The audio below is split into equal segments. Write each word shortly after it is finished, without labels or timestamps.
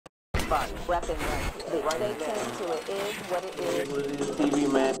weapon right here. Stay tuned to It Is What It Is. What it is,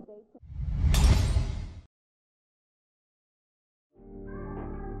 TV, man.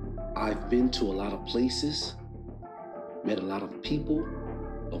 I've been to a lot of places, met a lot of people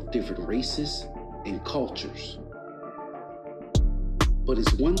of different races and cultures. But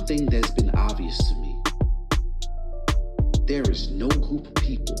it's one thing that's been obvious to me. There is no group of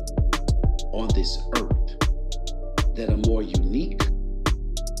people on this earth that are more unique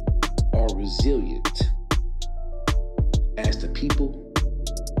or resilient as the people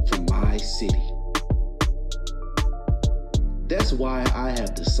from my city. That's why I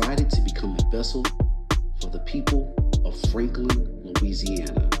have decided to become a vessel for the people of Franklin,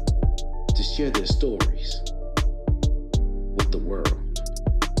 Louisiana, to share their stories with the world.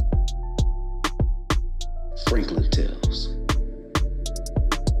 Franklin Tells.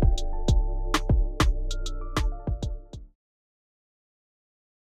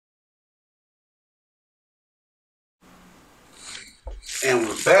 And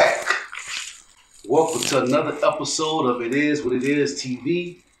we're back. Welcome to another episode of It Is What It Is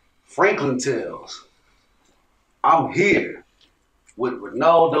TV, Franklin Tells. I'm here with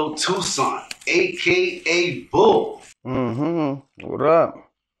Renaldo Toussaint, a.k.a. Bull. What up?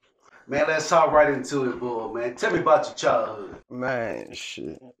 Man, let's hop right into it, Bull, man. Tell me about your childhood. Man,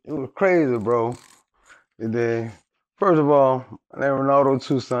 shit. It was crazy, bro. First of all, my name is Renaldo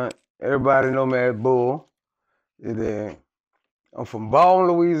Toussaint. Everybody know me as Bull. I'm from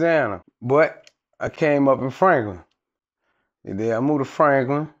Baldwin, Louisiana, but I came up in Franklin. I moved to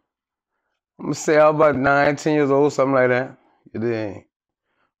Franklin. I'm gonna say I was about 9, 10 years old, something like that.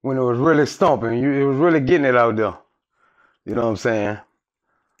 When it was really stomping, it was really getting it out there. You know what I'm saying?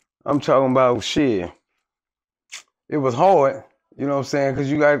 I'm talking about shit. It was hard, you know what I'm saying?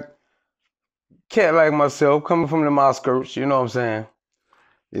 Because you got cat like myself coming from the outskirts, you know what I'm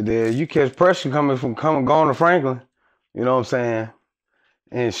saying? You catch pressure going to Franklin, you know what I'm saying?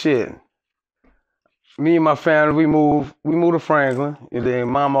 And shit. Me and my family, we moved to Franklin. And then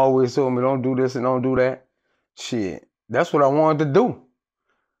mom always told me, don't do this and don't do that. Shit. That's what I wanted to do.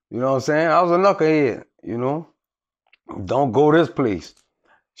 You know what I'm saying? I was a knucklehead, you know? Don't go this place.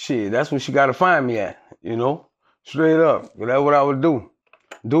 Shit, that's what she got to find me at, you know? Straight up. But that's what I would do.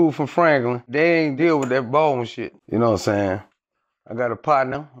 Dude from Franklin, they ain't deal with that Baldwin shit. You know what I'm saying? I got a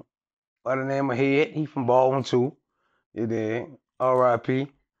partner by the name of Head. He from Baldwin too. R.I.P.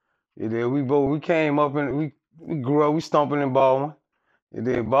 We came up and we grew up, we stomping in Baldwin.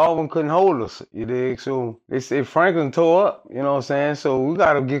 Baldwin couldn't hold us. So they said Franklin tore up, you know what I'm saying? So we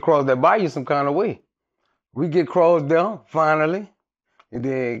gotta get across that bayou some kind of way. We get across there, finally.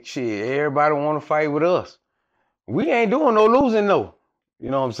 Shit, everybody wanna fight with us. We ain't doing no losing though. You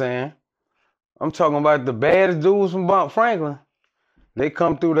know what I'm saying? I'm talking about the baddest dudes from Franklin. They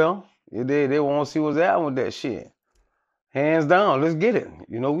come through there. They want to see what's out with that shit. Hands down, let's get it.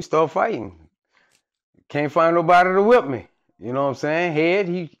 You know, we start fighting. Can't find nobody to whip me. You know what I'm saying? Head,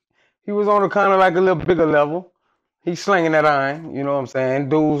 he was on a kind of like a little bigger level. He slinging that iron, you know what I'm saying?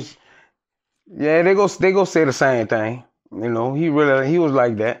 Dudes, yeah, they go say the same thing. You know, he was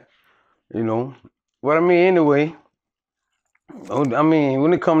like that. You know. But I mean, anyway,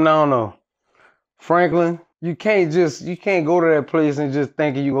 when it come down to Franklin, you can't go to that place and just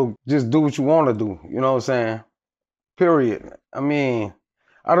thinking you go just do what you want to do. You know what I'm saying? Period. I mean,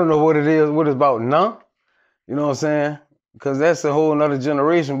 I don't know what it is, what it's about now. You know what I'm saying? Because that's a whole nother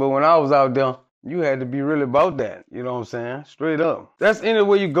generation. But when I was out there, you had to be really about that. You know what I'm saying? Straight up. That's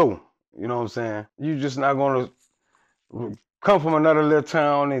anywhere you go. You know what I'm saying? You just not going to come from another little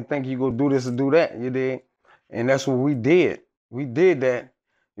town and think you go do this or do that. You did. And that's what we did. We did that.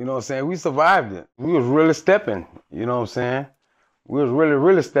 You know what I'm saying? We survived it. We was really stepping. You know what I'm saying? We was really,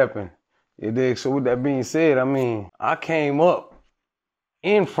 really stepping. You dig? So with that being said, I mean, I came up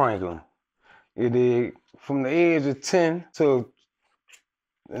in Franklin. You dig? From the age of 10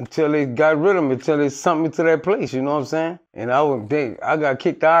 until they got rid of me, until they sent me to that place, you know what I'm saying? And I got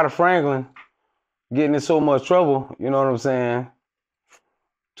kicked out of Franklin, getting in so much trouble, you know what I'm saying?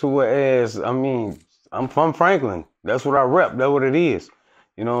 To whereas, I mean, I'm from Franklin. That's what I rep. That's what it is.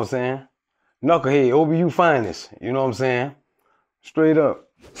 You know what I'm saying? Knucklehead, OBU finest. You know what I'm saying? Straight up.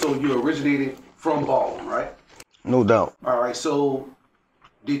 So you originated from Baldwin, right? No doubt. All right, so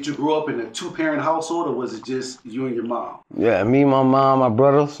did you grow up in a 2-parent household, or was it just you and your mom? Yeah, me, my mom, my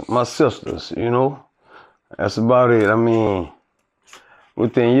brothers, my sisters, you know? That's about it. I mean,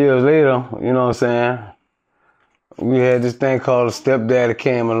 within years later, you know what I'm saying? We had this thing called a stepdaddy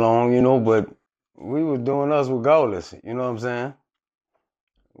came along, you know, but we was doing us regardless, you know what I'm saying?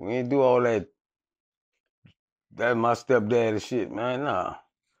 We ain't do all that my stepdaddy shit, man, nah.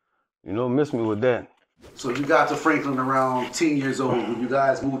 You know, miss me with that. So you got to Franklin around 10 years old. When you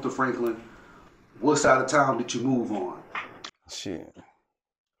guys moved to Franklin, what side of town did you move on? Shit.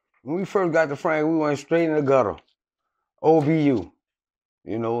 When we first got to Franklin, we went straight in the gutter. OBU.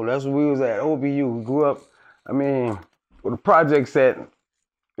 You know, that's where we was at, OBU. We grew up, I mean, with the project set,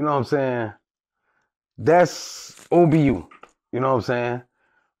 you know what I'm saying? That's OBU. You know what I'm saying?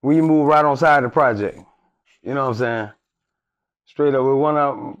 We moved right on side of the project. You know what I'm saying? Straight up, we went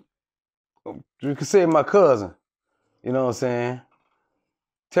out, you could say my cousin. You know what I'm saying?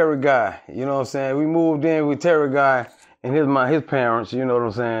 Terry Guy. You know what I'm saying? We moved in with Terry Guy and his parents, you know what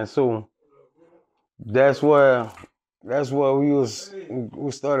I'm saying? So that's where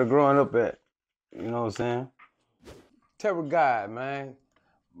we started growing up at. You know what I'm saying? Terry Guy, man.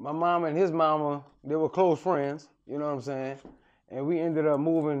 My mama and his mama, they were close friends, you know what I'm saying? And we ended up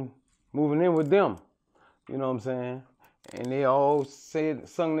moving in with them, you know what I'm saying? And they all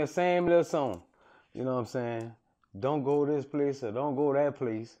sung the same little song, you know what I'm saying? Don't go this place or don't go that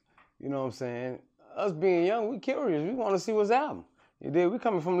place, you know what I'm saying? Us being young, we curious, we want to see what's happening. You did? We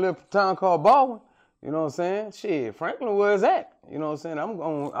coming from a little town called Baldwin, you know what I'm saying? Shit, Franklin, where's that? You know what I'm saying? I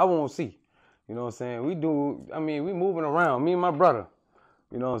want to see, you know what I'm saying? We moving around, me and my brother.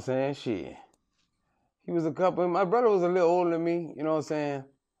 You know what I'm saying? Shit. My brother was a little older than me, you know what I'm saying?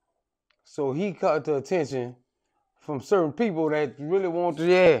 So he caught the attention from certain people that really they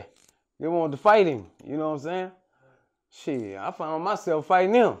wanted to fight him, you know what I'm saying? Shit, I found myself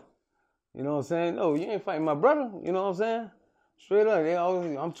fighting him. You know what I'm saying? No, you ain't fighting my brother, you know what I'm saying? Straight up,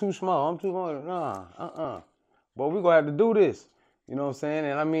 I'm too small, nah, But we gonna have to do this, you know what I'm saying?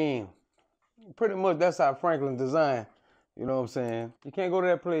 And I mean, pretty much that's how Franklin designed. You know what I'm saying? You can't go to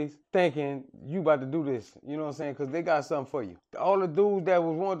that place thinking you about to do this. You know what I'm saying? Because they got something for you. All the dudes that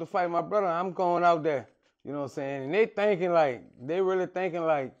was wanting to fight my brother, I'm going out there. You know what I'm saying? And they really thinking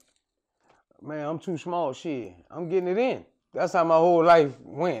like, man, I'm too small, shit. I'm getting it in. That's how my whole life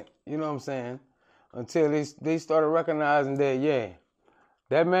went. You know what I'm saying? Until they started recognizing that, yeah,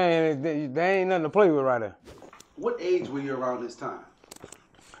 that man, they ain't nothing to play with right there. What age were you around this time?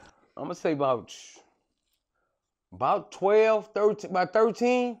 I'm going to say about 12, 13, by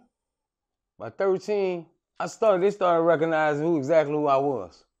 13, they started recognizing who I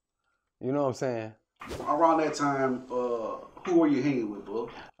was. You know what I'm saying? Around that time, who were you hanging with, bro?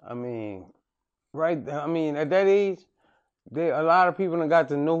 I mean, at that age, a lot of people done got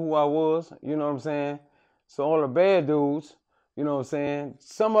to know who I was, you know what I'm saying? So all the bad dudes, you know what I'm saying?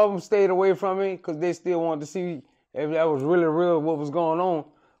 Some of them stayed away from me because they still wanted to see if that was really real, what was going on.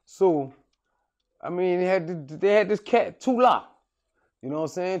 So, I mean, they had this cat, Tula. You know what I'm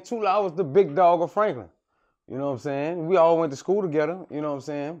saying? Tula was the big dog of Franklin. You know what I'm saying? We all went to school together, you know what I'm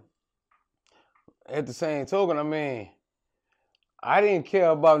saying? At the same token, I mean, I didn't care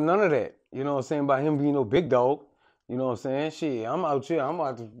about none of that. You know what I'm saying? About him being no big dog. You know what I'm saying? Shit, I'm out here. I'm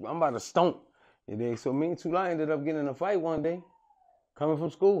about to stomp. You dig? So me and Tula ended up getting in a fight one day, coming from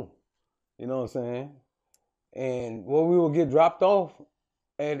school. You know what I'm saying? And where we would get dropped off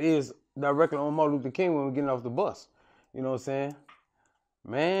at is directly on Martin Luther King when we're getting off the bus. You know what I'm saying?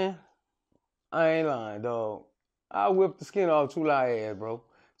 Man, I ain't lying, dog. I whipped the skin off Tula ass, bro.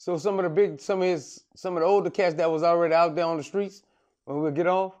 So some of the older cats that was already out there on the streets when we get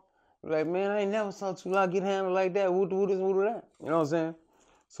off, like, man, I ain't never saw Tula get handled like that. Who this, who that? You know what I'm saying?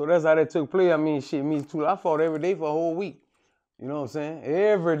 So that's how that took place. I mean, shit, me and Tula, I fought every day for a whole week. You know what I'm saying?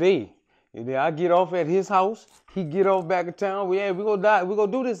 Every day. And then I get off at his house. He get off back in town. We gonna die. We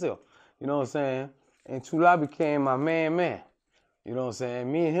gonna do this here. You know what I'm saying? And Tula became my man. You know what I'm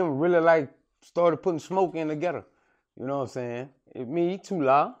saying? Me and him really started putting smoke in together. You know what I'm saying? Me,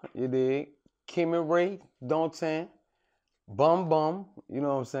 Tula, you dig? Kim and Ray, Dantin, Bum, you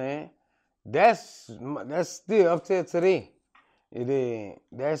know what I'm saying? That's still up till today. You dig?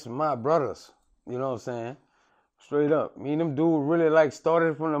 That's my brothers. You know what I'm saying? Straight up. Me and them dudes really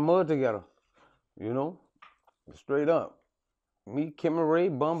started from the mud together. You know? Straight up. Me, Kim and Ray,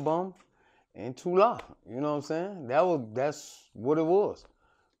 Bum, and Tula. You know what I'm saying? That's what it was.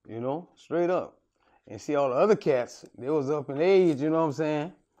 You know? Straight up. And see all the other cats, they was up in age, you know what I'm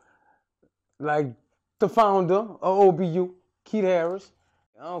saying? Like the founder of OBU, Keith Harris.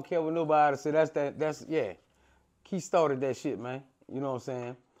 I don't care what nobody say, yeah. Keith started that shit, man. You know what I'm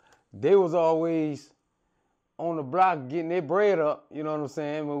saying? They was always on the block getting their bread up, you know what I'm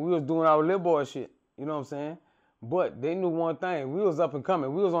saying? When we was doing our little boy shit, you know what I'm saying? But they knew one thing, we was up and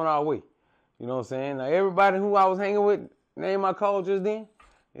coming, we was on our way. You know what I'm saying? Now everybody who I was hanging with, name I called just then,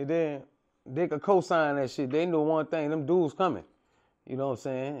 and then they could co-sign that shit. They knew one thing, them dudes coming. You know what I'm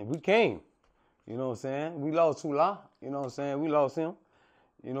saying? And we came. You know what I'm saying? We lost Tula. You know what I'm saying? We lost him.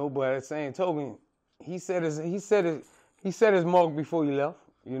 You know, but at the same token, he said his mark before he left.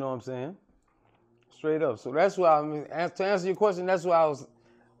 You know what I'm saying? Straight up. So that's why to answer your question, that's what I was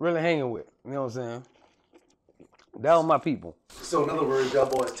really hanging with. You know what I'm saying? That was my people. So in other words, y'all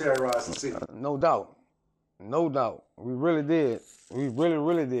boys terrorized the city. No doubt. No doubt. We really did. We really,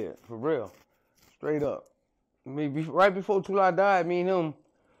 really did. For real. Straight up. I mean, right before Tula died, me and him,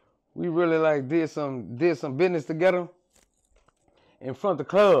 we really like did some business together in front of the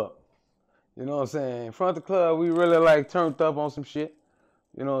club. You know what I'm saying? In front of the club, we really like turned up on some shit.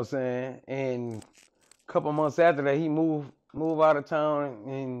 You know what I'm saying? And a couple months after that, he moved out of town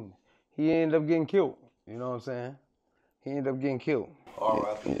and he ended up getting killed. You know what I'm saying? He ended up getting killed.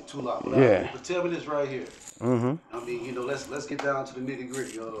 R.I.P. Tula. Yeah. But tell me this right here. Mm-hmm. I mean, you know, let's get down to the nitty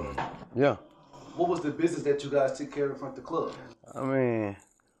gritty. Yeah. What was the business that you guys took care of in front of the club? I mean,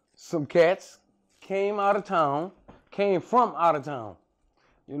 some cats came from out of town.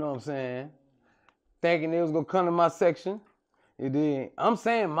 You know what I'm saying? Thinking they was gonna come to my section. You did. I'm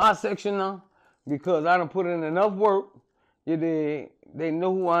saying my section now because I done put in enough work. You did. They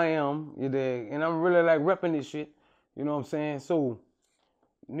know who I am. You did. And I'm really like repping this shit. You know what I'm saying? So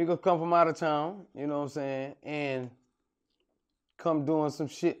niggas come from out of town. You know what I'm saying? And come doing some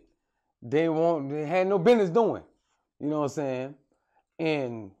shit they had no business doing. You know what I'm saying?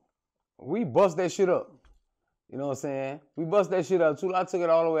 And we bust that shit up. You know what I'm saying? We bust that shit up too. I took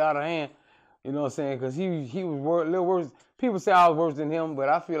it all the way out of hand. You know what I'm saying? Because he was a little worse. People say I was worse than him, but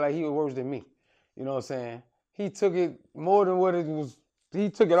I feel like he was worse than me. You know what I'm saying? He took it more than what it was.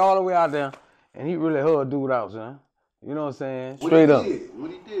 He took it all the way out there, and he really hugged dude out, son. You know what I'm saying? Straight up. What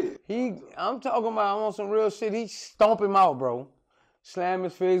he did? I'm talking about on some real shit. He stomp him out, bro. Slam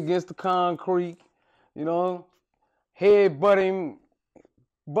his face against the concrete. You know? Head butt him.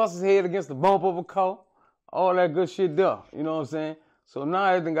 Bust his head against the bump of a car. All that good shit there. You know what I'm saying? So now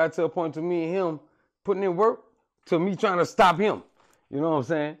everything got to a point to me and him putting in work to me trying to stop him. You know what I'm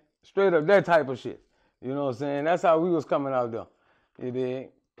saying? Straight up that type of shit. You know what I'm saying? That's how we was coming out there. You dig?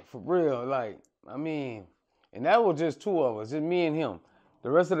 For real. Like, I mean, and that was just two of us, just me and him.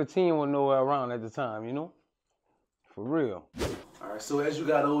 The rest of the team was nowhere around at the time, you know? For real. All right, so as you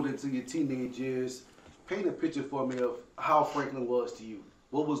got older into your teenage years, paint a picture for me of how Franklin was to you.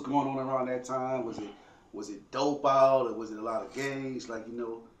 What was going on around that time? Was it dope out, or was it a lot of gangs? Like, you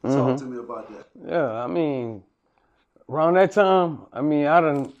know, talk to me about that. Yeah, I mean, around that time, I mean, I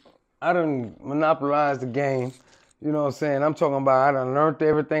done monopolized the game. You know what I'm saying? I'm talking about I done learned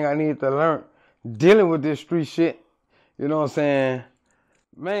everything I needed to learn dealing with this street shit. You know what I'm saying?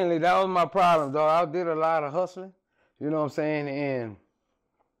 Mainly, that was my problem, dog. I did a lot of hustling. You know what I'm saying? And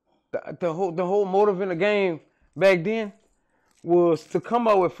the whole motive in the game back then was to come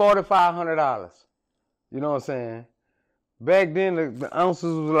up with $4,500. You know what I'm saying? Back then, the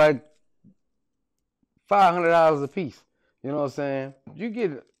ounces was like $500 a piece. You know what I'm saying? You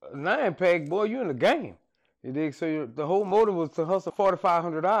get a 9-pack, boy, you in the game. You dig? So the whole motive was to hustle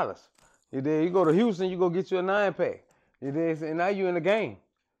 $4,500. You dig? You go to Houston, you go get you a 9-pack. You dig? And now you in the game.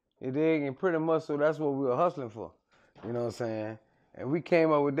 You dig? And pretty much, so that's what we were hustling for. You know what I'm saying? And we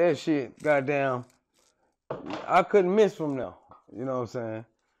came up with that shit, goddamn. I couldn't miss from there. You know what I'm saying?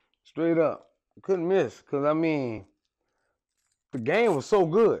 Straight up. Couldn't miss. Because, I mean, the game was so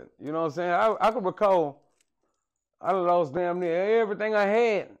good. You know what I'm saying? I could recall I lost damn near everything I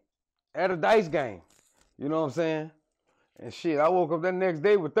had at a dice game. You know what I'm saying? And shit, I woke up that next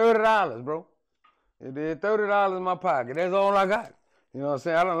day with $30, bro. It did $30 in my pocket. That's all I got. You know what I'm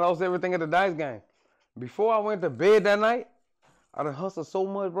saying? I done lost everything at the dice game. Before I went to bed that night, I done hustled so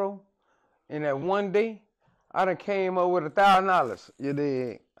much, bro. In that one day, I done came up with $1,000. You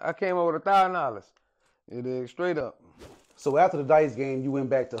dig? I came up with $1,000. You dig? Straight up. So after the dice game, you went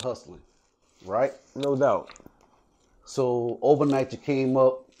back to hustling, right? No doubt. So overnight, you came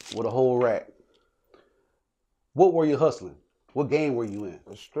up with a whole rack. What were you hustling? What game were you in?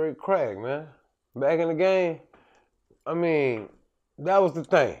 Straight crack, man. Back in the game, I mean, that was the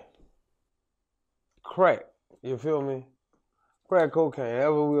thing. Crack, you feel me? Crack cocaine, that's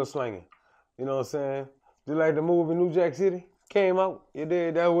what we were slinging. You know what I'm saying? Just like the movie New Jack City came out, you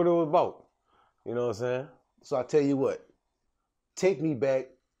did, that's what it was about. You know what I'm saying? So I tell you what, take me back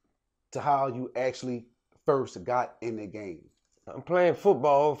to how you actually first got in the game. I'm playing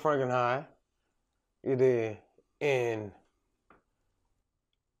football, Franklin High. You did, and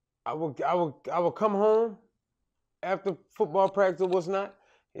I would come home after football practice or what's not.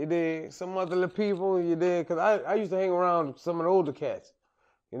 You did, some other little people, you did, because I used to hang around some of the older cats.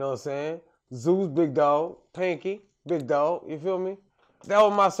 You know what I'm saying? Zeus, big dog. Pinky, big dog. You feel me? That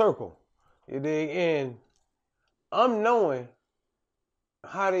was my circle. You dig? And I'm knowing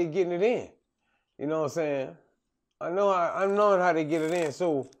how they getting it in. You know what I'm saying? I'm knowing how they get it in.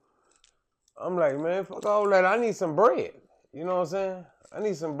 So I'm like, man, fuck all that. I need some bread. You know what I'm saying? I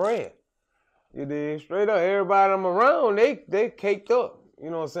need some bread. You dig? Straight up, everybody I'm around, they caked up. You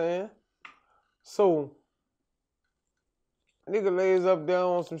know what I'm saying? So nigga lays up there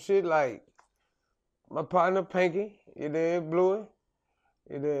on some shit like my partner Pinky, you dig, Bluey.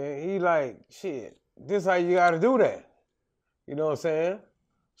 You dig? He like, shit, this how you gotta do that. You know what I'm saying?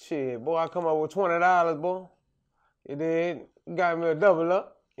 Shit, boy, I come up with $20, boy. You dig? Got me a double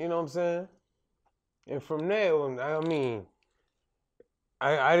up. You know what I'm saying? And from there, I mean,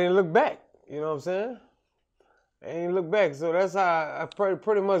 I didn't look back. You know what I'm saying? I ain't look back. So that's how I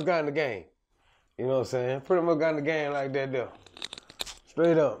pretty much got in the game. You know what I'm saying? Pretty much got in the game like that there.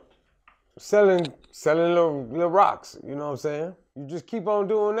 Straight up. Selling little rocks. You know what I'm saying? You just keep on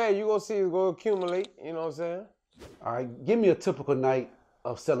doing that, you gonna see it's gonna accumulate. You know what I'm saying? All right, give me a typical night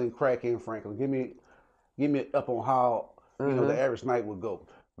of selling crack in Franklin. Give me up on how the average night would go.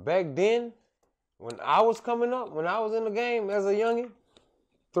 Back then, when I was coming up, when I was in the game as a youngin',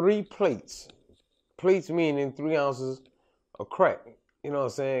 3 plates. Plates meaning 3 ounces of crack. You know what I'm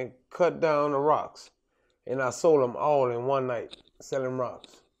saying? Cut down the rocks. And I sold them all in one night, selling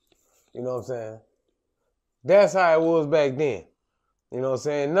rocks. You know what I'm saying? That's how it was back then. You know what I'm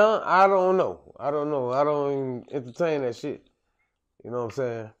saying? No, I don't know. I don't even entertain that shit. You know what I'm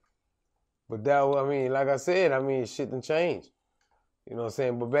saying? But that, I mean, like I said, shit done changed. You know what I'm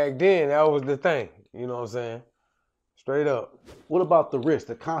saying? But back then, that was the thing. You know what I'm saying? Straight up. What about the risk,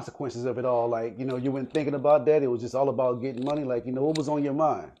 the consequences of it all? Like, you weren't thinking about that. It was just all about getting money. Like, what was on your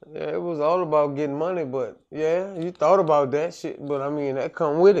mind? Yeah, it was all about getting money, but yeah, you thought about that shit. But I mean, that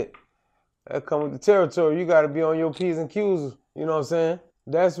come with it. That come with the territory. You got to be on your P's and Q's. You know what I'm saying?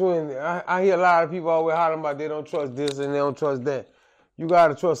 That's when I hear a lot of people always hollering about they don't trust this and they don't trust that. You got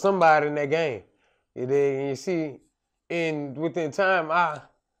to trust somebody in that game. And you see, within time,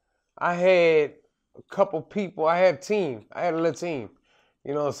 I had a couple people. I had a team. I had a little team.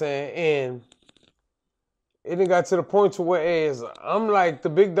 You know what I'm saying? And it done got to the point to where I'm like the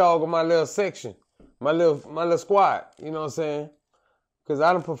big dog of my little section, my little squad. You know what I'm saying? Because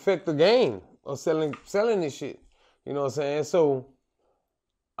I done perfect the game of selling this shit. You know what I'm saying? So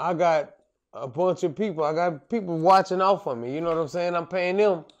I got a bunch of people. I got people watching out for me. You know what I'm saying? I'm paying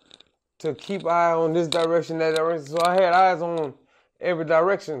them to keep eye on this direction, that direction. So I had eyes on every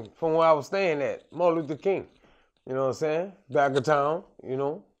direction from where I was staying at. Martin Luther King. You know what I'm saying? Back of town,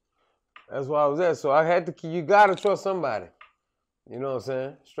 That's where I was at. So I had to you gotta trust somebody. You know what I'm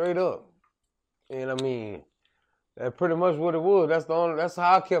saying? Straight up. And I mean, that's pretty much what it was. That's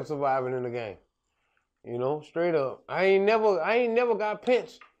how I kept surviving in the game. Straight up. I ain't never got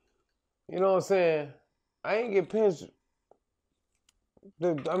pinched. You know what I'm saying? I ain't get pinched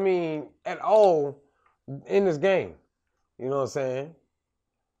at all in this game. You know what I'm saying?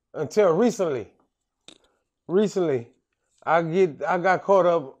 Until recently. Recently, I got caught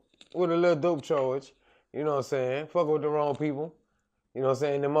up with a little dope charge. You know what I'm saying? Fucking with the wrong people. You know what I'm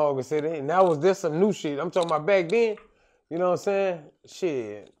saying? In Morgan City. And that was just some new shit. I'm talking about back then. You know what I'm saying?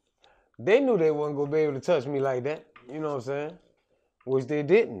 Shit. They knew they wasn't going to be able to touch me like that. You know what I'm saying? Which they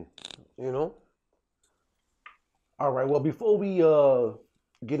didn't. All right. Well, before we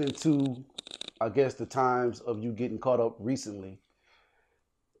get into, I guess, the times of you getting caught up recently,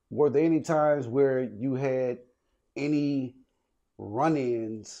 were there any times where you had any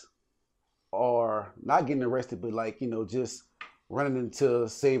run-ins or not getting arrested, but like, just running into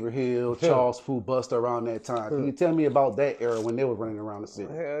Sabre Hill, Charles Food Buster around that time? Can you tell me about that era when they were running around the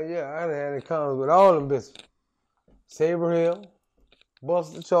city? Hell yeah, I done had encounters with all them bitches. Sabre Hill,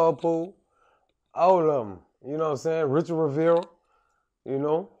 Buster, Charles Pool, all of them. You know what I'm saying? Richard Rivera,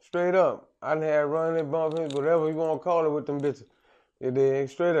 straight up. I done had running, bumping, whatever you want to call it with them bitches. It did,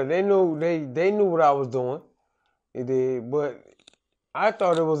 straight up. They knew what I was doing. It did, but I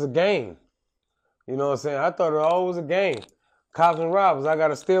thought it was a game. You know what I'm saying? I thought it always was a game. Cops and robbers, I got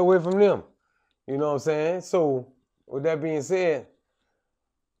to stay away from them. You know what I'm saying? So, with that being said,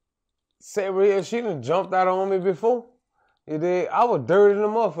 Sabre Hill, she done jumped out on me before. You did. I was dirty than a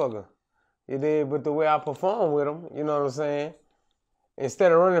motherfucker. You did, but the way I performed with them, you know what I'm saying?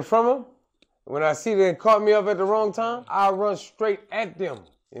 Instead of running from them, when I see they caught me up at the wrong time, I run straight at them.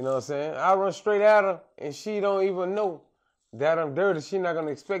 You know what I'm saying? I run straight at her, and she don't even know that I'm dirty. She not going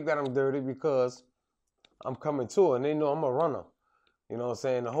to expect that I'm dirty because I'm coming to her, and they know I'm a runner. You know what I'm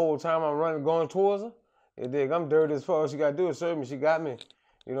saying? The whole time I'm running, going towards her, they dig, I'm dirty as far as she got to do is serve me. She got me.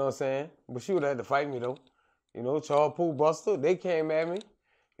 You know what I'm saying? But she would have had to fight me, though. Charles Pool Buster, they came at me.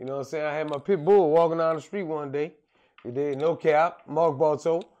 You know what I'm saying? I had my pit bull walking down the street one day. You did, no cap. Mark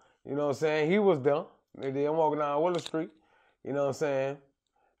Bartow, you know what I'm saying? He was there. You did, I'm walking down Willow Street, you know what I'm saying?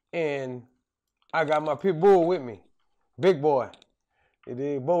 And I got my pit bull with me, big boy. You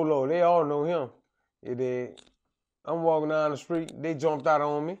did, Bolo, they all know him. You did. I'm walking down the street, they jumped out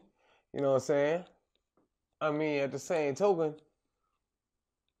on me, you know what I'm saying? I mean, at the same token,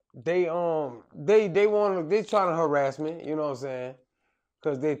 they trying to harass me, you know what I'm saying?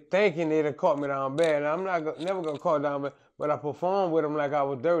 Cause they thinking they done caught me down bad. And I'm never gonna call down bad, but I performed with them like I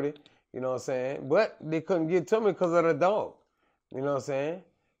was dirty, you know what I'm saying? But they couldn't get to me because of the dog, you know what I'm saying?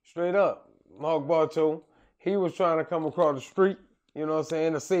 Straight up, Mark Bartow, he was trying to come across the street, you know what I'm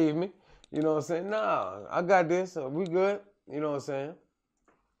saying, to save me, you know what I'm saying? Nah, I got this, we good, you know what I'm saying?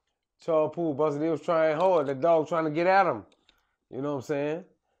 Charles Poole busted, they was trying hard, the dog trying to get at him, you know what I'm saying?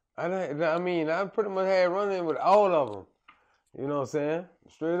 I pretty much had run-in with all of them. You know what I'm saying?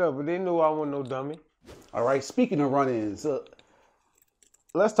 Straight up, but they knew I wasn't no dummy. All right, speaking of run-ins,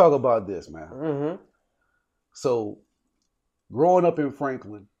 let's talk about this, man. Mm-hmm. So, growing up in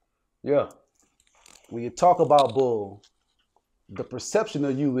Franklin, Yeah. when you talk about Bull, the perception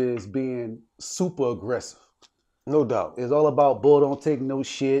of you is being super aggressive. No doubt. It's all about Bull don't take no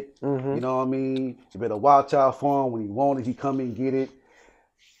shit. Mm-hmm. You know what I mean? You better watch out for him. When he want it, he come and get it.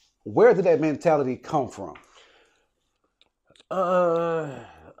 Where did that mentality come from?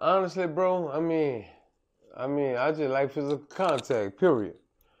 Honestly, bro, I mean, I just like physical contact, period.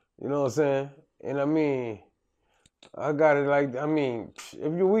 You know what I'm saying? And I mean, I got it like, if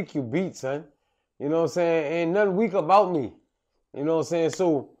you're weak, you beat, son. You know what I'm saying? Ain't nothing weak about me. You know what I'm saying?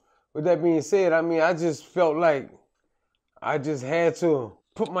 So, with that being said, I just felt like I just had to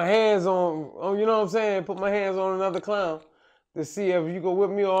put my hands on, you know what I'm saying? Put my hands on another clown to see if you go whip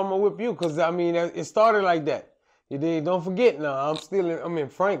me or I'm gonna whip you. Cause it started like that. You dig? Don't forget now, I'm in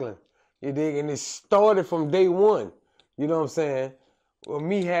Franklin. You dig? And it started from day one. You know what I'm saying? Well,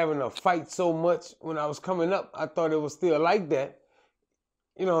 me having to fight so much when I was coming up, I thought it was still like that.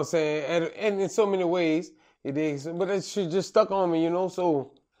 You know what I'm saying? And in so many ways, you dig? But that shit just stuck on me, you know?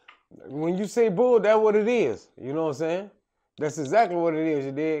 So when you say bull, that's what it is. You know what I'm saying? That's exactly what it is,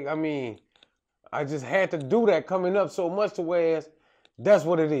 you dig? I just had to do that coming up so much to where that's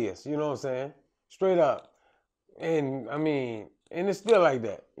what it is. You know what I'm saying? Straight up. And and it's still like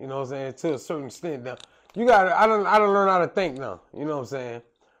that, you know what I'm saying, to a certain extent. Now, I don't learn how to think now, you know what I'm saying.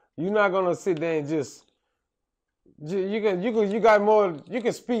 You're not gonna sit there and you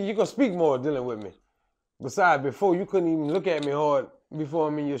can speak more dealing with me. Besides, before you couldn't even look at me hard before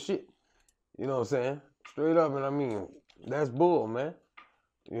I'm in your shit, you know what I'm saying. Straight up, and that's bull, man.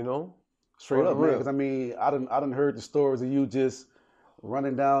 You know, straight up, man. Because I done heard the stories of you just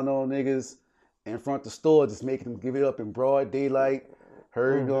running down on niggas in front of the store, just making them give it up in broad daylight.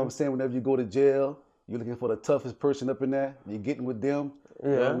 You know what I'm saying? Whenever you go to jail, you're looking for the toughest person up in there. You're getting with them. Yeah.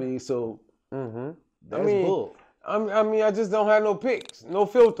 You know what I mean? So that's bull. I just don't have no picks, no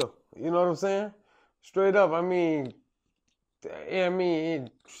filter. You know what I'm saying? Straight up. I'm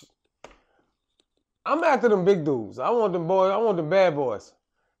after them big dudes. I want them boys. I want the bad boys.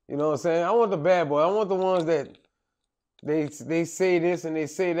 You know what I'm saying? I want the bad boy. I want the ones that they say this and they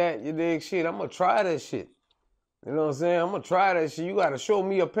say that. You dig? Shit, I'm gonna try that shit. You know what I'm saying? I'm gonna try that shit. You gotta show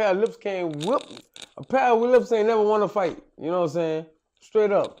me a pair of lips can't whip. A pair of lips ain't never won a fight. You know what I'm saying?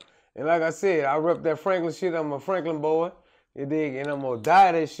 Straight up. And like I said, I rep that Franklin shit. I'm a Franklin boy. You dig? And I'm gonna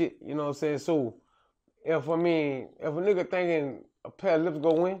die that shit. You know what I'm saying? So if a nigga thinking a pair of lips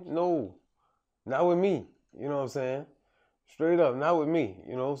go win, no, not with me. You know what I'm saying? Straight up, not with me.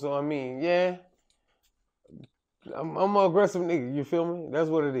 You know, so yeah. I'm an aggressive nigga, you feel me? That's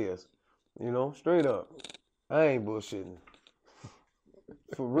what it is. You know, straight up. I ain't bullshitting.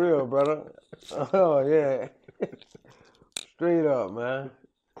 For real, brother. Oh, yeah. Straight up, man.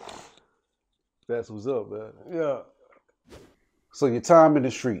 That's what's up, man. Yeah. So your time in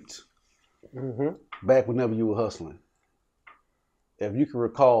the streets, Mm-hmm. back whenever you were hustling, if you can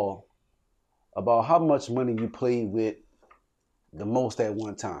recall about how much money you played with the most at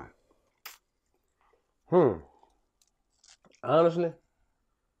one time. Honestly,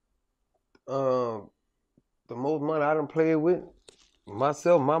 the most money I done played with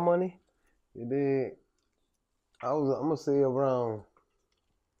myself, my money, I'm gonna say around,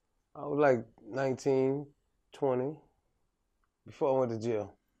 I was like 19, 20, before I went to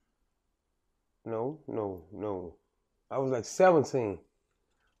jail. No. I was like 17.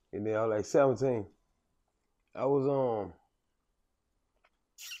 And then I was like 17. I was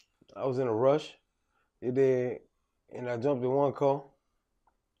in a rush. And I jumped in one car.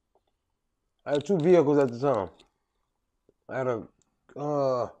 I had two vehicles at the time. I had a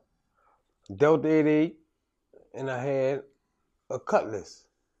Delta 88 and I had a cutlass.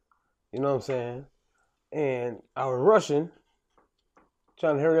 You know what I'm saying? And I was rushing,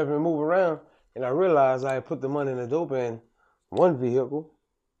 trying to hurry up and move around, and I realized I had put the money in the dope in one vehicle,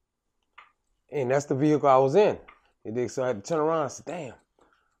 and that's the vehicle I was in. You dig? So I had to turn around. I said, damn.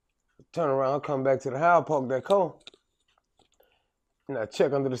 Turn around, come back to the house, park that car, and I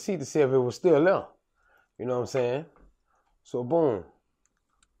check under the seat to see if it was still there. You know what I'm saying? So boom.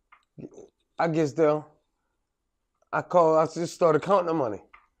 I gets there. I just started counting the money.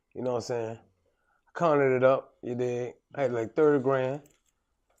 You know what I'm saying? I counted it up, you dig? I had like 30 grand.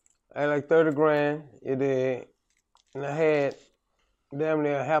 You dig? And I had damn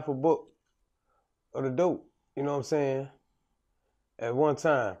near half a book of the dope, you know what I'm saying? At one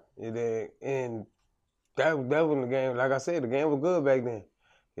time, you dig? And that was the game. Like I said, the game was good back then.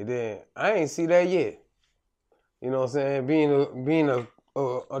 You dig? I ain't see that yet. You know what I'm saying? Being a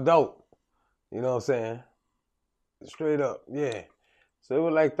adult. You know what I'm saying? Straight up, yeah. So it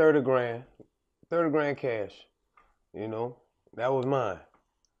was like 30 grand. 30 grand cash. You know? That was mine.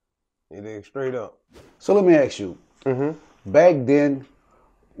 You dig? Straight up. So let me ask you. Back then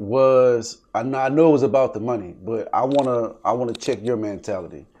I know it was about the money, but I wanna check your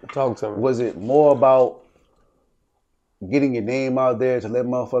mentality. Talk to me. Was it more about getting your name out there to let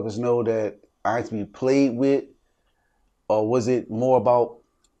motherfuckers know that I had to be played with, or was it more about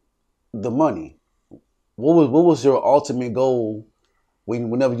the money? What was your ultimate goal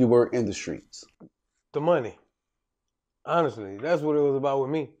whenever you were in the streets? The money. Honestly, that's what it was about with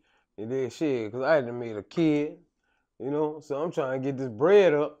me. You did shit, because I had to meet a kid, you know, so I'm trying to get this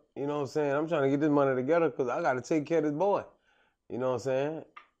bread up, you know what I'm saying? I'm trying to get this money together because I got to take care of this boy, you know what I'm saying?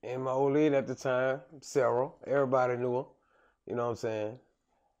 And my old lady at the time, Sarah, everybody knew her, you know what I'm saying?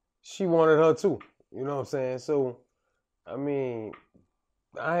 She wanted her too, you know what I'm saying? So, I mean,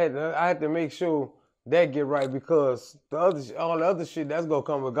 I had to make sure that get right because all the other shit, that's going to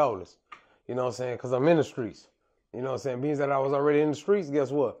come regardless, you know what I'm saying? Because I'm in the streets. You know what I'm saying? Means that I was already in the streets,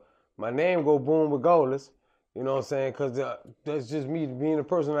 guess what? My name go boom regardless. You know what I'm saying? Because that's just me being the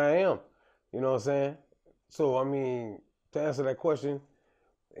person I am. You know what I'm saying? So, I mean, to answer that question,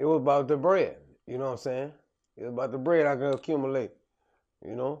 it was about the bread. You know what I'm saying? It was about the bread I could accumulate.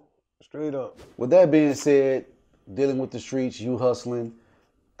 You know? Straight up. With that being said, dealing with the streets, you hustling,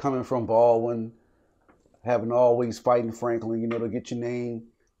 coming from Baldwin, having always fighting Franklin, you know, to get your name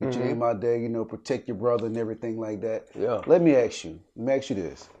out there, you know, protect your brother and everything like that. Yeah. Let me ask you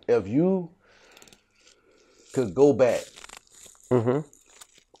this. If you could go back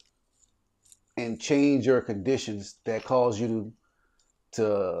and change your conditions that caused you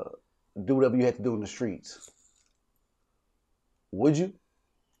to do whatever you had to do in the streets, would you?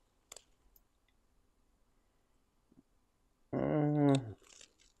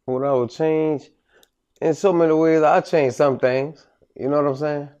 What I would change? In so many ways, I change some things. You know what I'm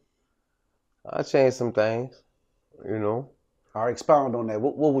saying? I changed some things, you know. All right, expound on that.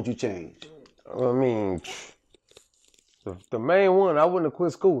 What would you change? I mean, the main one, I wouldn't have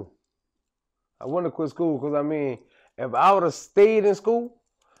quit school. I wouldn't have quit school because, I mean, if I would have stayed in school,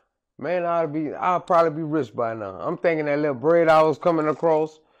 man, I'd probably be rich by now. I'm thinking that little bread I was coming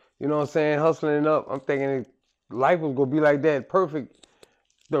across, you know what I'm saying, hustling it up. I'm thinking life was going to be like that, perfect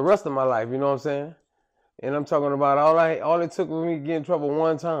the rest of my life, you know what I'm saying? And I'm talking about all it took was me to get in trouble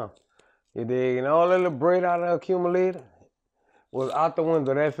one time. You dig? And all that little bread I accumulated was out the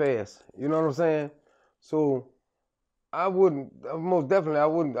window that fast. You know what I'm saying? So I would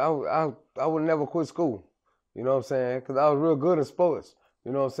never quit school. You know what I'm saying? Because I was real good in sports.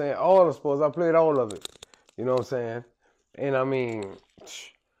 You know what I'm saying? All the sports, I played all of it. You know what I'm saying? And I mean,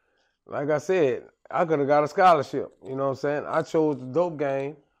 like I said, I could have got a scholarship. You know what I'm saying? I chose the dope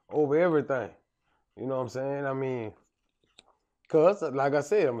game over everything. You know what I'm saying? I mean, cause like I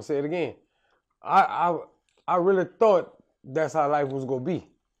said, I'm gonna say it again. I really thought that's how life was gonna be.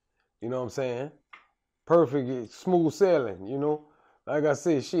 You know what I'm saying? Perfect, smooth sailing. You know, like I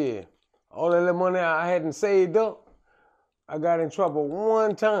said, shit. All that little money I hadn't saved up, I got in trouble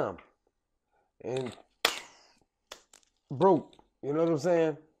one time and broke. You know what I'm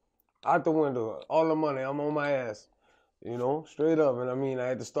saying? Out the window, all the money, I'm on my ass. You know, straight up. And I mean, I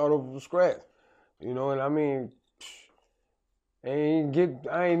had to start over from scratch. You know, and I mean, I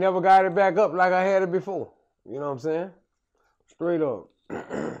ain't never got it back up like I had it before. You know what I'm saying? Straight up.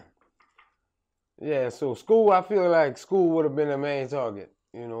 Yeah, so school, I feel like school would have been the main target,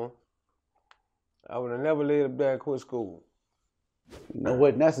 you know. I would have never laid up there and quit school. You know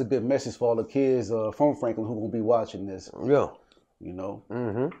what? And that's a good message for all the kids from Franklin who will be watching this. Yeah. You know?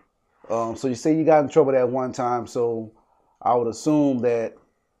 So you say you got in trouble that one time, so I would assume that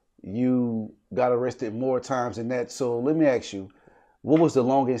you got arrested more times than that. So let me ask you, what was the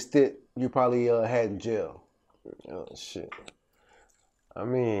longest stint you probably had in jail? Oh shit. I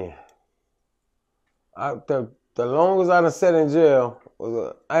mean, the longest I done sat in jail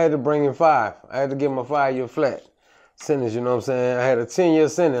was I had to bring in 5. I had to get my 5-year flat sentence. You know what I'm saying? I had a 10-year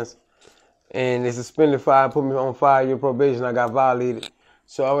sentence, and they suspended 5, put me on 5-year probation. I got violated,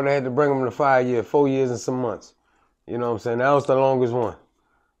 so I would have had to bring them to 5 years, 4 years and some months. You know what I'm saying? That was the longest one.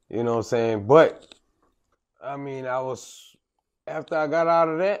 You know what I'm saying? But I mean, after I got out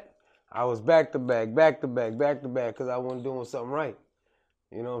of that, I was back to back, because I wasn't doing something right.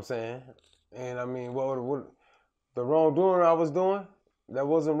 You know what I'm saying? And I mean, what the wrongdoing I was doing that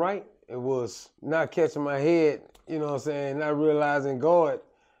wasn't right, it was not catching my head, you know what I'm saying, not realizing God,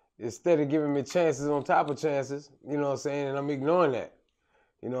 instead of giving me chances on top of chances, you know what I'm saying, and I'm ignoring that,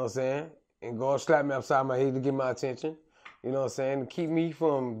 you know what I'm saying? And God slapped me upside my head to get my attention, you know what I'm saying, to keep me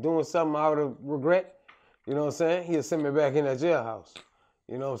from doing something out of regret, you know what I'm saying? He'll send me back in that jailhouse,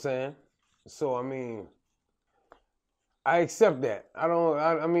 you know what I'm saying? So, I mean, I accept that. I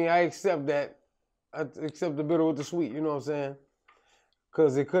accept that. I accept the bitter with the sweet, you know what I'm saying?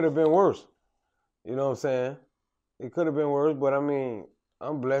 Because it could have been worse, you know what I'm saying? It could have been worse, but I mean,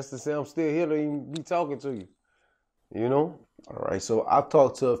 I'm blessed to say I'm still here to even be talking to you, you know? All right, so I've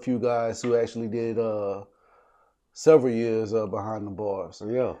talked to a few guys who actually did several years behind the bars.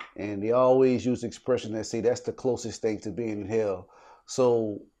 Yeah. And they always use the expression that say that's the closest thing to being in hell.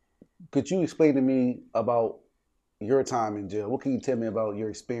 So could you explain to me about your time in jail? What can you tell me about your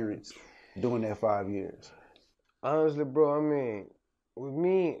experience doing that 5 years? Honestly, bro, I mean, with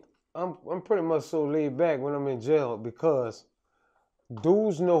me, I'm pretty much so laid back when I'm in jail because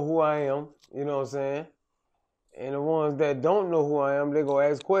dudes know who I am, you know what I'm saying? And the ones that don't know who I am, they go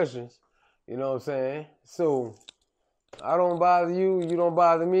ask questions, you know what I'm saying? So I don't bother you, you don't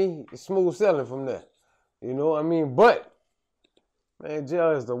bother me. It's smooth sailing from there, you know what I mean? But, man,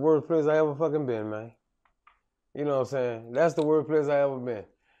 jail is the worst place I ever fucking been, man. You know what I'm saying? That's the worst place I ever been.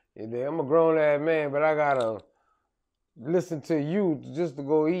 I'm a grown-ass man, but I gotta listen to you just to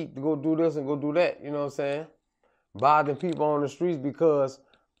go eat, to go do this and go do that, you know what I'm saying? Bothering people on the streets because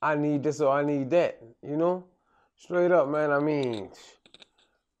I need this or I need that, you know? Straight up, man. I mean,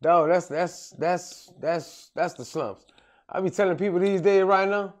 dog, that's the slumps. I be telling people these days right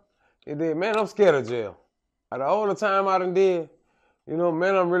now, man, I'm scared of jail. Out of all the time I done did, you know,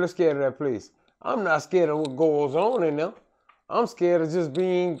 man, I'm really scared of that place. I'm not scared of what goes on in there. I'm scared of just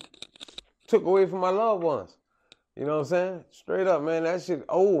being took away from my loved ones. You know what I'm saying? Straight up, man, that shit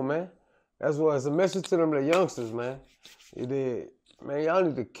old, man. That's what it's a message to them, the youngsters, man. You did. Man, y'all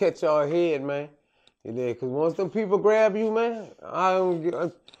need to catch y'all head, man. You did. Because once them people grab you, man,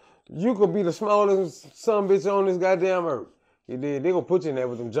 you could be the smallest son bitch on this goddamn earth. You did. They gonna put you in there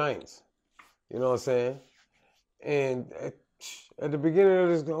with them giants. You know what I'm saying? And at the beginning of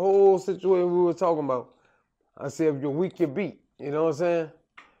this whole situation we were talking about, I said, if you're weak, you're beat. You know what I'm saying?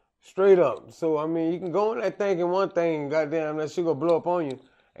 Straight up. So, I mean, you can go in there thinking one thing, goddamn, that shit gonna blow up on you.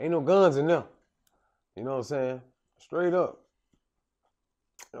 Ain't no guns in there. You know what I'm saying? Straight up.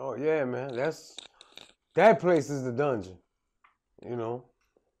 Oh, yeah, man. That place is the dungeon. You know?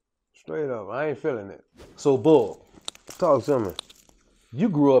 Straight up. I ain't feeling it. So, Bull, talk to me. You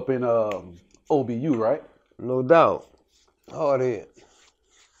grew up in OBU, right? No doubt. Hard head.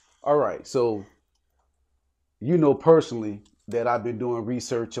 All right. So, you know personally that I've been doing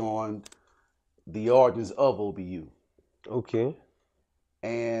research on the origins of OBU. Okay.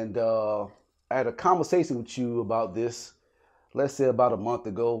 And I had a conversation with you about this, let's say about a month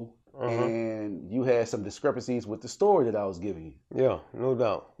ago, and you had some discrepancies with the story that I was giving you. Yeah, no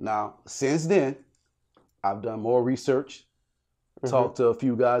doubt. Now, since then, I've done more research, talked to a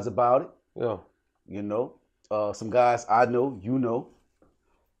few guys about it. Yeah. You know, some guys I know, you know,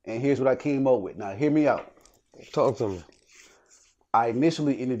 and here's what I came up with. Now, hear me out. Talk to me. I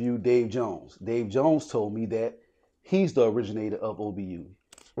initially interviewed Dave Jones. Dave Jones told me that he's the originator of OBU.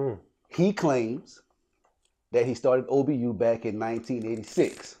 He claims that he started OBU back in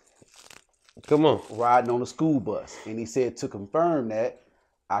 1986. Come on. Riding on a school bus. And he said to confirm that,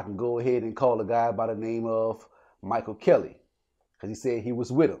 I can go ahead and call a guy by the name of Michael Kelly. Because he said he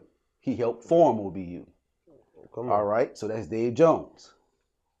was with him. He helped form OBU. Come on. All right, so that's Dave Jones.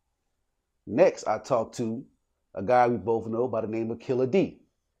 Next, I talked to a guy we both know by the name of Killer D.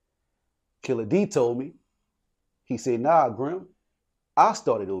 Killer D told me, he said, nah, Grim, I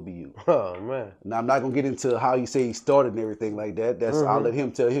started OBU. Oh, man. Now, I'm not going to get into how you say he started and everything like that. I'll let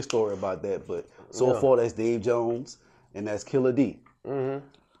him tell his story about that. But so far, that's Dave Jones, and that's Killer D.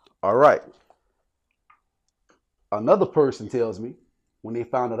 All right. Another person tells me when they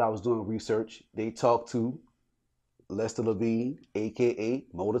found out I was doing research, they talked to Lester Levine, aka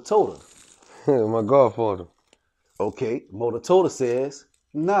Motor My godfather. Okay, Motor says,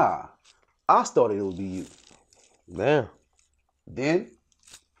 nah, I started OBU. Damn. Then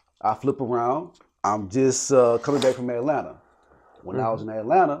I flip around. I'm just coming back from Atlanta. When I was in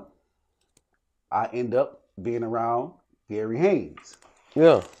Atlanta, I end up being around Gary Haynes.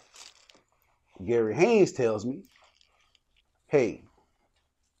 Yeah. Gary Haynes tells me, hey,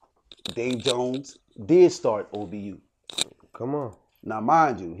 Dave Jones did start OBU. Come on. Now,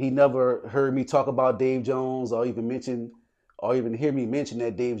 mind you, he never heard me talk about Dave Jones or even hear me mention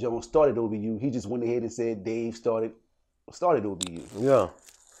that Dave Jones started OBU. He just went ahead and said Dave started OBU. Yeah.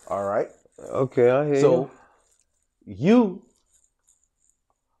 All right. Okay, I hear you. So you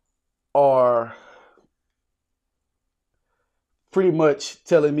are pretty much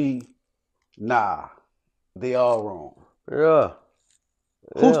telling me, nah, they all wrong. Yeah.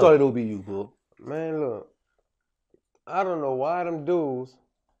 Who started OBU, Bull? Man, look, I don't know why them dudes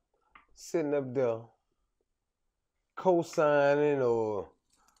sitting up there co-signing or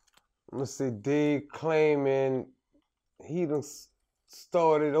let's say Dave claiming he done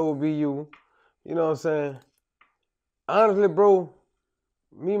started OBU. You know what I'm saying? Honestly, bro,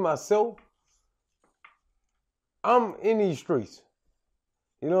 me, myself, I'm in these streets.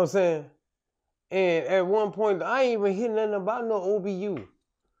 You know what I'm saying? And at one point, I ain't even hear nothing about no OBU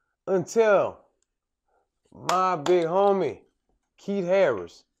until my big homie, Keith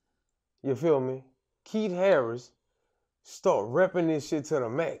Harris, you feel me? Keith Harris start repping this shit to the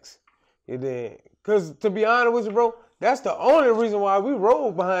max. You dig? Because to be honest with you, bro, that's the only reason why we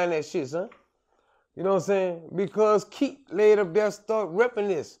roll behind that shit, son. You know what I'm saying? Because Keith laid up there, start repping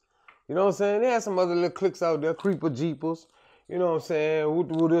this. You know what I'm saying? They had some other little cliques out there, Creeper Jeepers. You know what I'm saying? We'll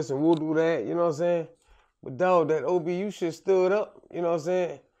do this and we'll do that. You know what I'm saying? But dog, that OBU shit stood up. You know what I'm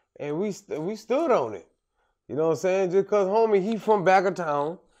saying? And we stood on it. You know what I'm saying? Just because homie, he from back of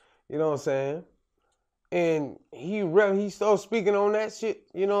town. You know what I'm saying? And he started speaking on that shit.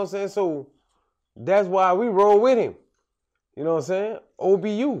 You know what I'm saying? So that's why we roll with him. You know what I'm saying?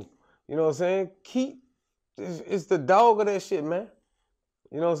 OBU. You know what I'm saying? Keith is the dog of that shit, man.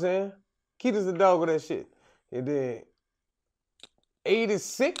 You know what I'm saying? Keith is the dog of that shit. And then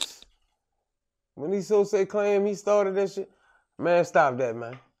 86, when he claim he started that shit, man, stop that,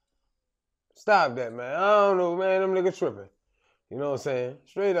 man. Stop that, man. I don't know, man. Them niggas tripping. You know what I'm saying?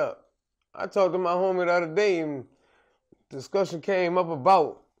 Straight up. I talked to my homie the other day and discussion came up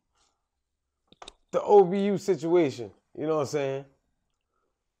about the OBU situation. You know what I'm saying?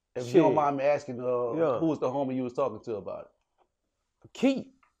 If you don't mind me asking, who was the homie you was talking to about it?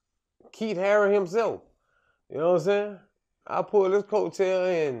 Keith Harris himself. You know what I'm saying? I pulled this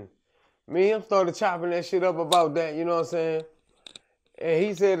coattail and me and him started chopping that shit up about that, you know what I'm saying? And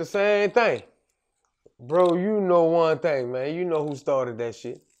he said the same thing. Bro, you know one thing, man. You know who started that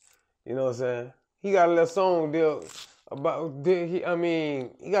shit. You know what I'm saying? He got a little song there about, he got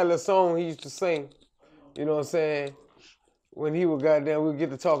a little song he used to sing. You know what I'm saying? When he was goddamn, we'd get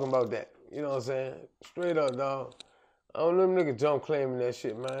to talking about that. You know what I'm saying? Straight up, dog. I don't know them niggas jump claiming that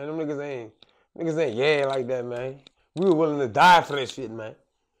shit, man. Them niggas ain't yeah like that, man. We were willing to die for that shit, man.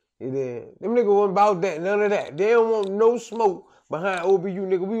 Them niggas wasn't about that, none of that. They don't want no smoke behind OBU,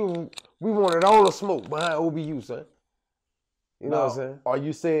 nigga. We wanted all the smoke behind OBU, son. You know what I'm saying? Are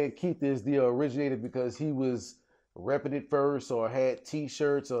you saying Keith is the originator because he was repping it first or had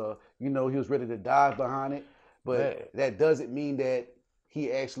t-shirts or, he was ready to dive behind it? But that doesn't mean that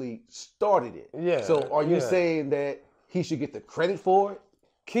he actually started it. Yeah. So are you saying that he should get the credit for it?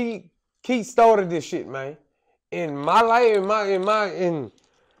 Keith started this shit, man. In my life, in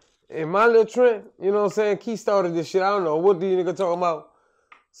my little trend, you know what I'm saying? Keith started this shit. I don't know what these niggas talking about.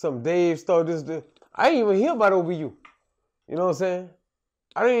 Some Dave started this. I didn't even hear about OBU. You know what I'm saying?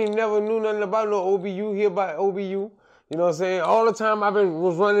 I didn't never knew nothing about no OBU. Hear about OBU. You know what I'm saying? All the time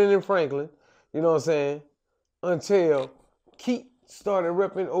was running in Franklin. You know what I'm saying? Until Keith started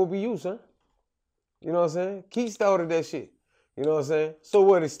repping OBU, son. You know what I'm saying? Keith started that shit. You know what I'm saying? So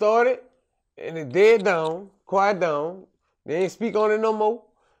what, it started, and it dead down, quiet down. They ain't speak on it no more.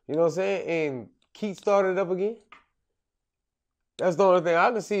 You know what I'm saying? And Keith started up again. That's the only thing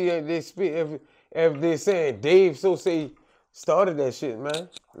I can see that they speak if they're saying Dave started that shit, man.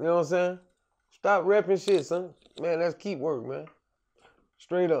 You know what I'm saying? Stop repping shit, son. Man, that's Keith work, man.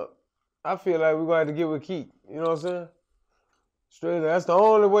 Straight up. I feel like we're going to have to get with Keith. You know what I'm saying? Straight up. That's the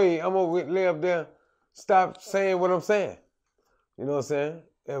only way I'm going to lay up there, stop saying what I'm saying. You know what I'm saying?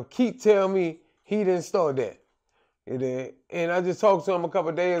 If Keith tell me he didn't start that. And I just talked to him a couple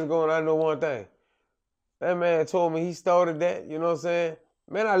of days ago and I know one thing. That man told me he started that, you know what I'm saying?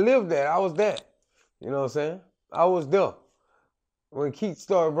 Man, I lived that. I was that. You know what I'm saying? I was there. When Keith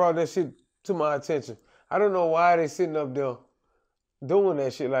brought that shit to my attention. I don't know why they sitting up there doing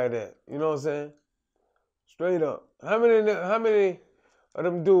that shit like that. You know what I'm saying? Straight up. How many of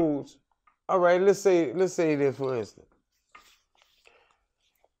them dudes? All right, let's say this for instance.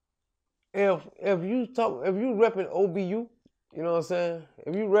 If you repping OBU, you know what I'm saying?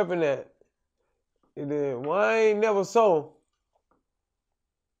 If you repping that, then why I ain't never saw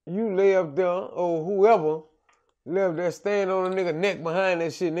you lay up there or whoever lay up there stand on a nigga neck behind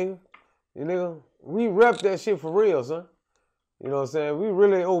that shit, nigga. You nigga, we rep that shit for real, son. You know what I'm saying? We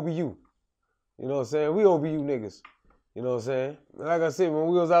really OBU. You know what I'm saying? We OBU niggas. You know what I'm saying? Like I said, when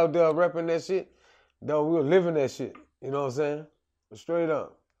we was out there repping that shit, though we were living that shit. You know what I'm saying? Straight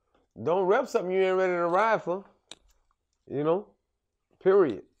up. Don't rep something you ain't ready to ride for. You know?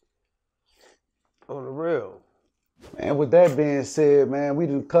 Period. On the real. And with that being said, man, we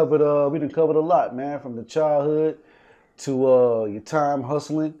done covered a lot, man, from the childhood to your time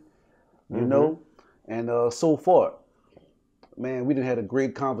hustling, you know, and so far. Man, we done had a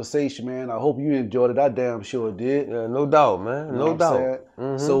great conversation, man. I hope you enjoyed it. I damn sure did. Yeah, no doubt, man. You know No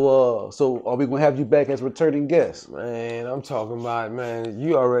doubt. So are we gonna have you back as returning guest? Man, I'm talking about, man,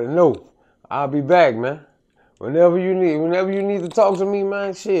 you already know. I'll be back, man. Whenever you need to talk to me,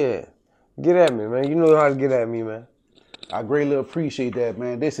 man, shit. Get at me, man. You know how to get at me, man. I greatly appreciate that,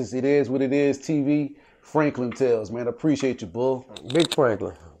 man. This is It Is What It Is TV. Franklin Tells, man. I appreciate you, Bull. Big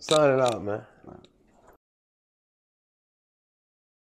Franklin. Signing out, man.